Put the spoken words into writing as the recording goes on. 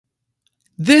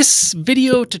This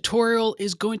video tutorial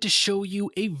is going to show you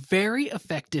a very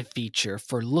effective feature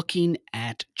for looking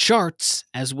at charts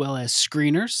as well as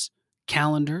screeners,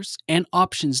 calendars, and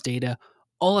options data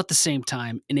all at the same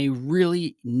time in a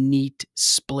really neat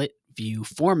split view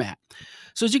format.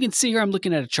 So as you can see here, I'm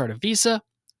looking at a chart of Visa,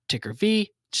 ticker V,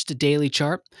 just a daily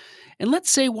chart. And let's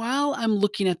say while I'm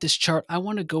looking at this chart, I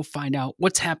want to go find out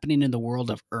what's happening in the world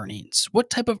of earnings.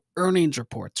 What type of earnings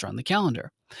reports are on the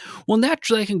calendar? Well,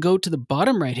 naturally, I can go to the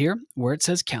bottom right here where it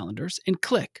says calendars and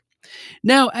click.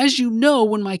 Now, as you know,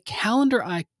 when my calendar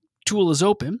tool is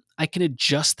open, I can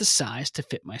adjust the size to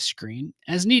fit my screen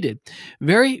as needed.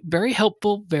 Very, very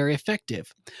helpful, very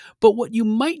effective. But what you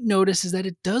might notice is that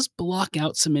it does block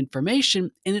out some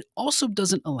information and it also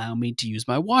doesn't allow me to use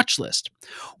my watch list.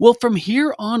 Well, from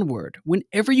here onward,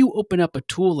 whenever you open up a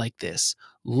tool like this,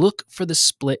 look for the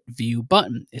split view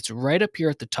button. It's right up here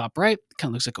at the top right. It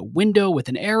kind of looks like a window with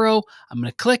an arrow. I'm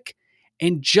going to click.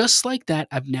 And just like that,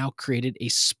 I've now created a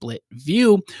split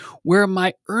view where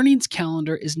my earnings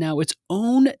calendar is now its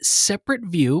own separate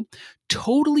view,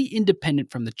 totally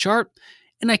independent from the chart.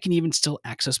 And I can even still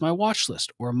access my watch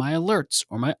list or my alerts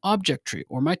or my object tree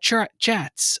or my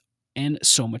chats and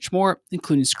so much more,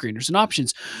 including screeners and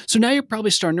options. So now you're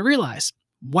probably starting to realize,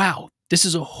 wow, this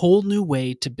is a whole new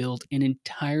way to build an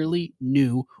entirely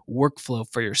new workflow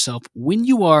for yourself when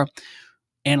you are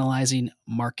analyzing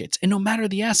markets, and no matter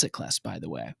the asset class, by the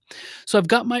way. So I've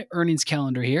got my earnings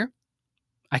calendar here.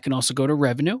 I can also go to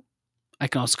revenue. I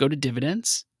can also go to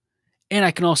dividends, and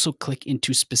I can also click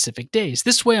into specific days.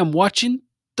 This way I'm watching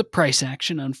the price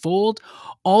action unfold.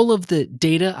 All of the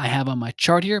data I have on my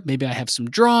chart here, maybe I have some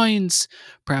drawings,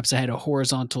 perhaps I had a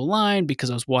horizontal line because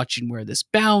I was watching where this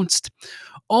bounced.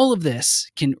 All of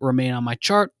this can remain on my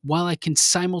chart while I can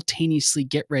simultaneously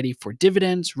get ready for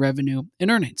dividends, revenue, and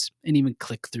earnings, and even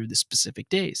click through the specific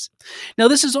days. Now,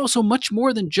 this is also much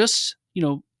more than just,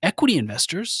 equity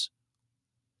investors.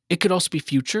 It could also be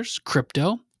futures,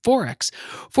 crypto, Forex.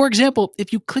 For example,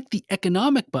 if you click the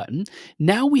economic button,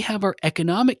 now we have our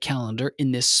economic calendar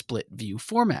in this split view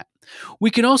format. We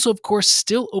can also, of course,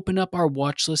 still open up our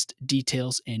watch list,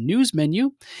 details, and news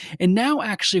menu. And now,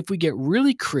 actually, if we get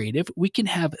really creative, we can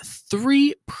have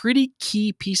three pretty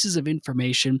key pieces of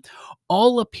information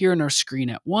all appear on our screen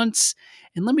at once.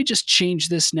 And let me just change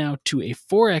this now to a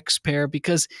Forex pair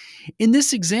because in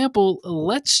this example,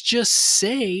 let's just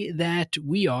say that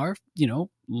we are,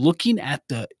 looking at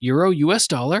the euro US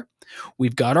dollar.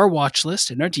 We've got our watch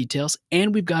list and our details,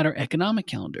 and we've got our economic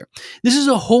calendar. This is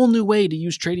a whole new way to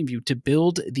use TradingView to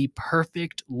build the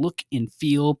perfect look and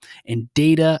feel and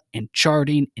data and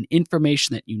charting and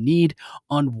information that you need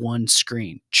on one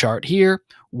screen. Chart here,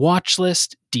 watch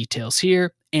list, details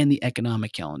here, and the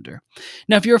economic calendar.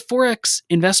 Now, if you're a Forex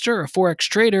investor or a Forex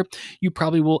trader, you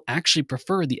probably will actually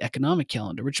prefer the economic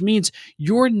calendar, which means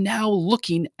you're now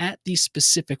looking at the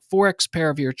specific Forex pair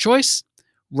of your choice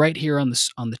right here on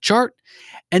the chart,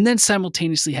 and then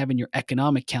simultaneously having your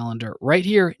economic calendar right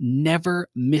here, never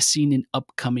missing an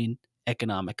upcoming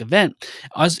economic event.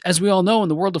 As we all know, in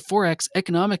the world of Forex,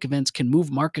 economic events can move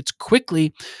markets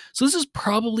quickly. So this is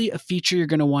probably a feature you're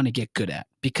going to want to get good at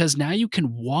because now you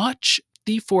can watch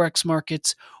the Forex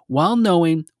markets while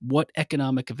knowing what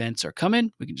economic events are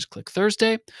coming. We can just click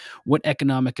Thursday, what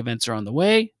economic events are on the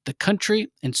way, the country,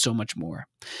 and so much more.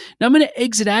 Now I'm going to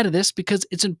exit out of this because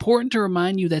it's important to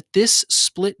remind you that this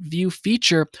split view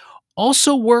feature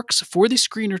also works for the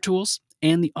screener tools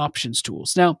and the options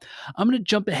tools. Now, I'm going to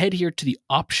jump ahead here to the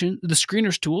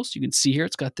screeners tools. You can see here,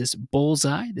 it's got this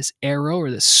bullseye, this arrow,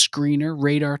 or this screener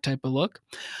radar type of look.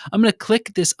 I'm going to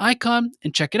click this icon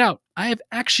and check it out. I have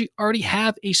actually already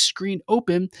have a screen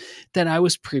open that I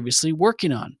was previously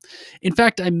working on. In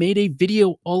fact, I made a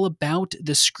video all about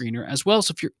the screener as well.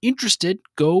 So if you're interested,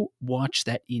 go watch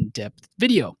that in-depth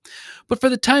video. But for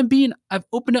the time being, I've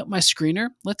opened up my screener.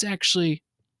 Let's actually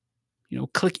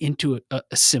click into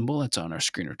a symbol that's on our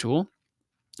screener tool.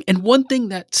 And one thing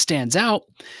that stands out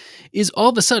is all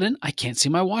of a sudden, I can't see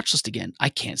my watch list again. I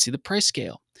can't see the price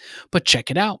scale. But check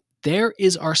it out. There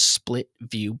is our split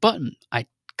view button. I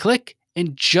click,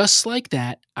 and just like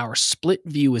that, our split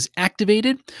view is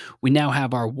activated. We now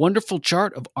have our wonderful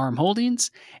chart of ARM holdings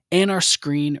and our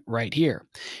screen right here.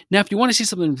 Now, if you want to see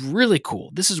something really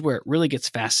cool, this is where it really gets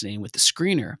fascinating with the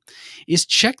screener, is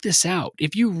check this out.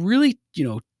 If you really,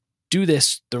 do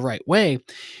this the right way,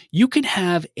 you can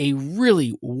have a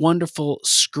really wonderful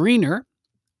screener,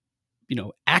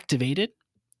 activated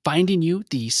finding you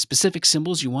the specific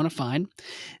symbols you want to find.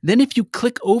 Then if you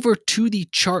click over to the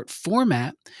chart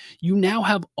format, you now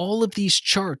have all of these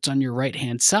charts on your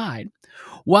right-hand side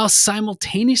while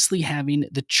simultaneously having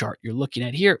the chart you're looking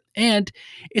at here. And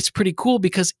it's pretty cool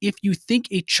because if you think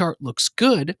a chart looks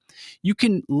good, you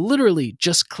can literally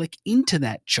just click into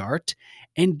that chart.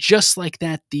 And just like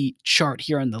that, the chart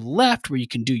here on the left, where you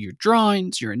can do your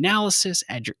drawings, your analysis,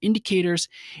 add your indicators,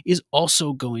 is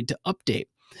also going to update.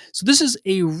 So this is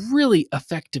a really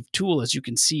effective tool, as you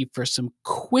can see, for some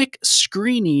quick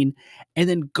screening and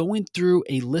then going through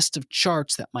a list of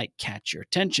charts that might catch your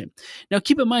attention. Now,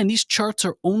 keep in mind, these charts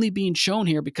are only being shown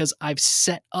here because I've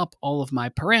set up all of my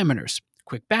parameters.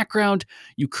 Quick background,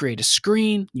 you create a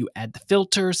screen, you add the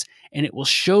filters, and it will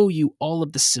show you all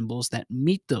of the symbols that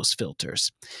meet those filters.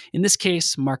 In this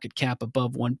case, market cap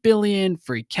above 1 billion,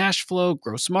 free cash flow,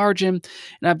 gross margin,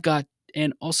 and I've got,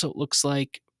 and also it looks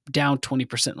like down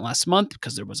 20% last month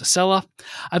because there was a sell-off.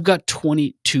 I've got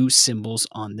 22 symbols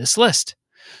on this list.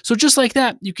 So just like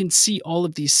that, you can see all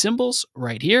of these symbols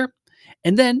right here,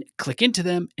 and then click into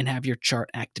them and have your chart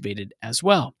activated as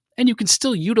well. And you can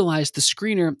still utilize the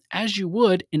screener as you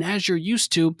would and as you're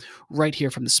used to right here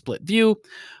from the split view.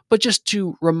 But just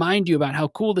to remind you about how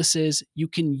cool this is, you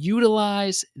can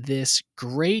utilize this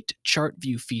great chart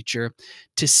view feature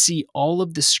to see all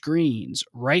of the screens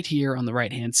right here on the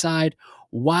right-hand side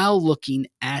while looking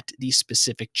at the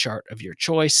specific chart of your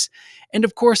choice. And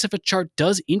of course, if a chart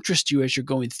does interest you as you're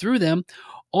going through them,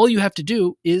 all you have to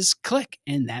do is click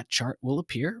and that chart will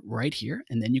appear right here.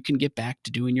 And then you can get back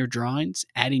to doing your drawings,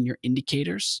 adding your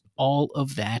indicators, all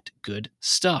of that good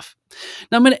stuff.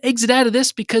 Now I'm going to exit out of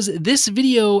this because this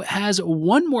video has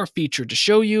one more feature to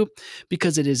show you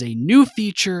because it is a new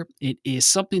feature. It is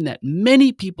something that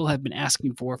many people have been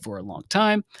asking for a long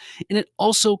time. And it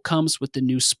also comes with the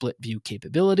new split view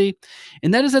capability.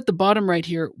 And that is at the bottom right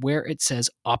here where it says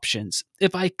options.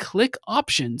 If I click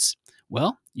options,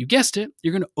 well, you guessed it,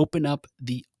 you're going to open up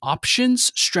the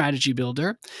Options Strategy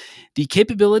Builder, the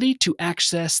capability to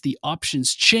access the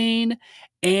options chain,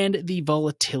 and the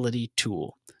volatility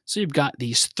tool. So you've got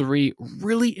these three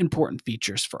really important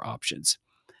features for options.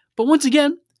 But once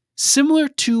again, similar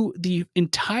to the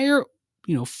entire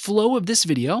flow of this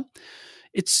video,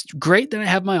 it's great that I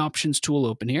have my options tool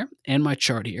open here and my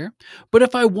chart here. But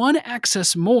if I want to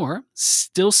access more,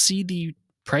 still see the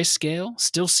price scale,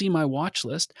 still see my watch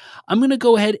list, I'm going to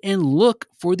go ahead and look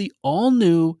for the all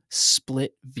new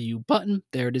split view button.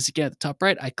 There it is again at the top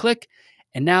right. I click,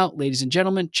 and now, ladies and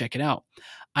gentlemen, check it out.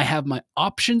 I have my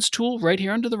options tool right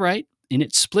here under the right. In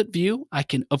its split view, I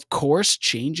can, of course,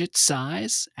 change its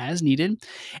size as needed.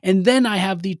 And then I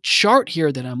have the chart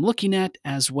here that I'm looking at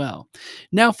as well.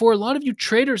 Now, for a lot of you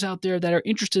traders out there that are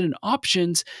interested in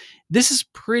options, this is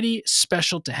pretty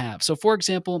special to have. So, for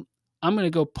example, I'm going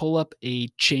to go pull up a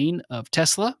chain of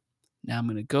Tesla. Now I'm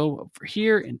going to go over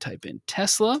here and type in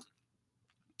Tesla.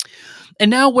 And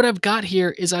now what I've got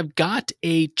here is I've got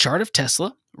a chart of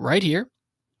Tesla right here.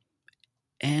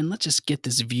 And let's just get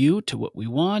this view to what we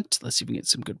want. Let's see if we can get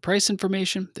some good price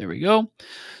information. There we go.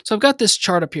 So I've got this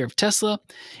chart up here of Tesla.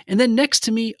 And then next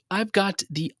to me, I've got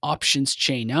the options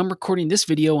chain. Now I'm recording this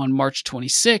video on March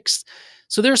 26th.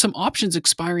 So there are some options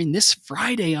expiring this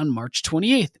Friday on March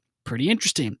 28th. Pretty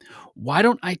interesting. Why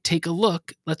don't I take a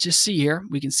look? Let's just see here.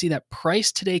 We can see that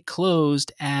price today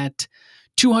closed at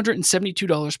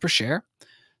 $272 per share.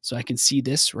 So I can see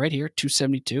this right here,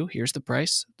 272. Here's the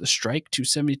price, the strike,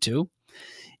 272.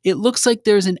 It looks like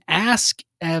there's an ask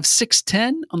of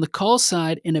 610 on the call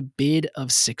side and a bid of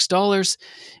 $6.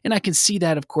 And I can see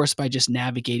that, of course, by just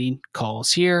navigating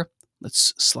calls here.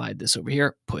 Let's slide this over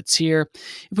here, puts here.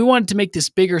 If we wanted to make this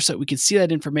bigger so that we could see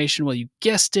that information, well, you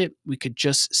guessed it, we could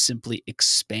just simply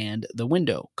expand the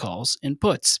window, calls and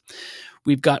puts.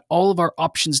 We've got all of our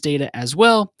options data as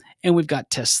well, and we've got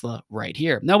Tesla right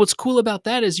here. Now, what's cool about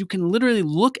that is you can literally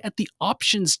look at the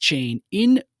options chain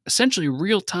in essentially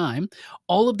real time,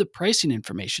 all of the pricing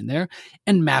information there,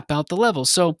 and map out the levels.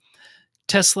 So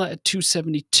Tesla at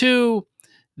 272.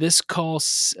 This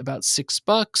costs about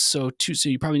 $6, so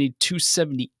you probably need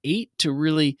 278 to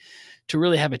really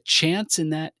have a chance in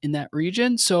that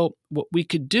region. So what we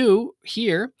could do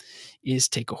here is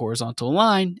take a horizontal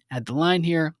line, add the line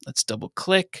here. Let's double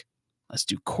click. Let's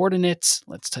do coordinates.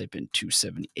 Let's type in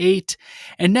 278.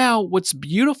 And now what's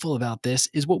beautiful about this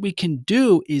is what we can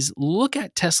do is look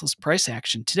at Tesla's price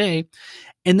action today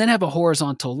and then have a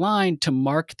horizontal line to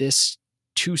mark this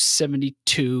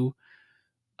 272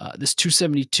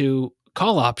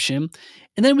 call option.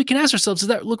 And then we can ask ourselves, does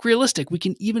that look realistic? We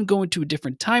can even go into a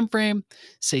different time frame,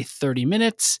 say 30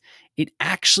 minutes, it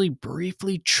actually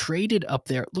briefly traded up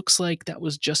there. It looks like that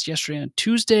was just yesterday on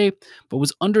Tuesday, but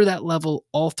was under that level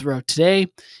all throughout today.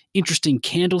 Interesting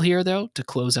candle here, though, to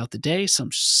close out the day.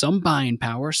 Some buying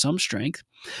power, some strength.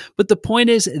 But the point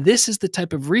is, this is the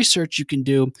type of research you can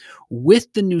do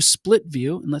with the new split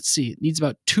view. And let's see, it needs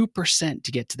about 2%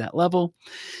 to get to that level.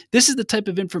 This is the type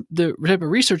of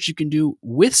research you can do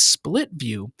with split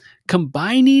view,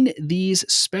 combining these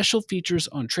special features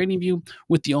on TradingView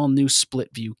with the all-new split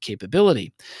view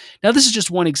capability. Now, this is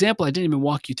just one example. I didn't even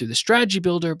walk you through the strategy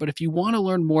builder, but if you want to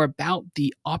learn more about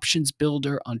the options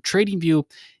builder on TradingView,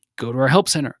 go to our help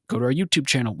center, go to our YouTube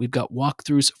channel. We've got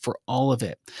walkthroughs for all of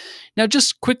it. Now,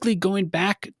 just quickly going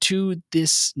back to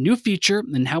this new feature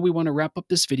and how we want to wrap up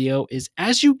this video is,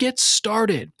 as you get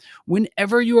started,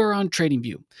 whenever you are on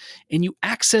TradingView and you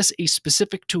access a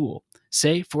specific tool,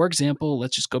 say, for example,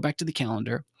 let's just go back to the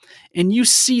calendar, and you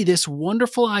see this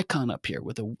wonderful icon up here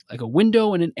with a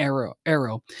window and an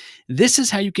arrow. This is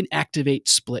how you can activate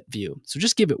split view. So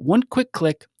just give it one quick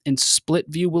click and split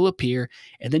view will appear,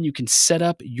 and then you can set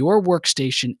up your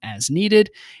workstation as needed,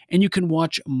 and you can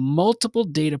watch multiple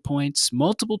data points,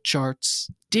 multiple charts,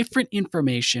 different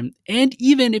information, and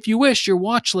even, if you wish, your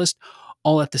watch list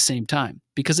all at the same time,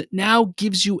 because it now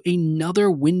gives you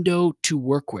another window to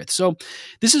work with. So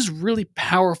this is really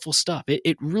powerful stuff.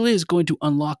 It really is going to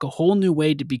unlock a whole new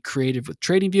way to be creative with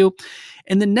TradingView.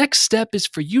 And the next step is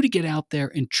for you to get out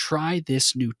there and try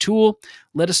this new tool.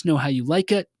 Let us know how you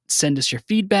like it. Send us your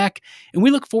feedback. And we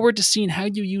look forward to seeing how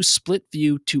you use split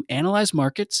view to analyze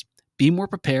markets, be more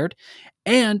prepared,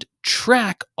 and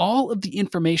track all of the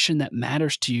information that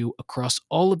matters to you across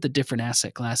all of the different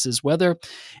asset classes, whether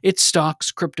it's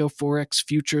stocks, crypto, forex,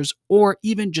 futures, or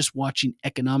even just watching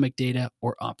economic data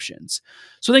or options.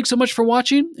 So thanks so much for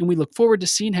watching, and we look forward to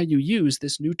seeing how you use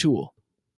this new tool.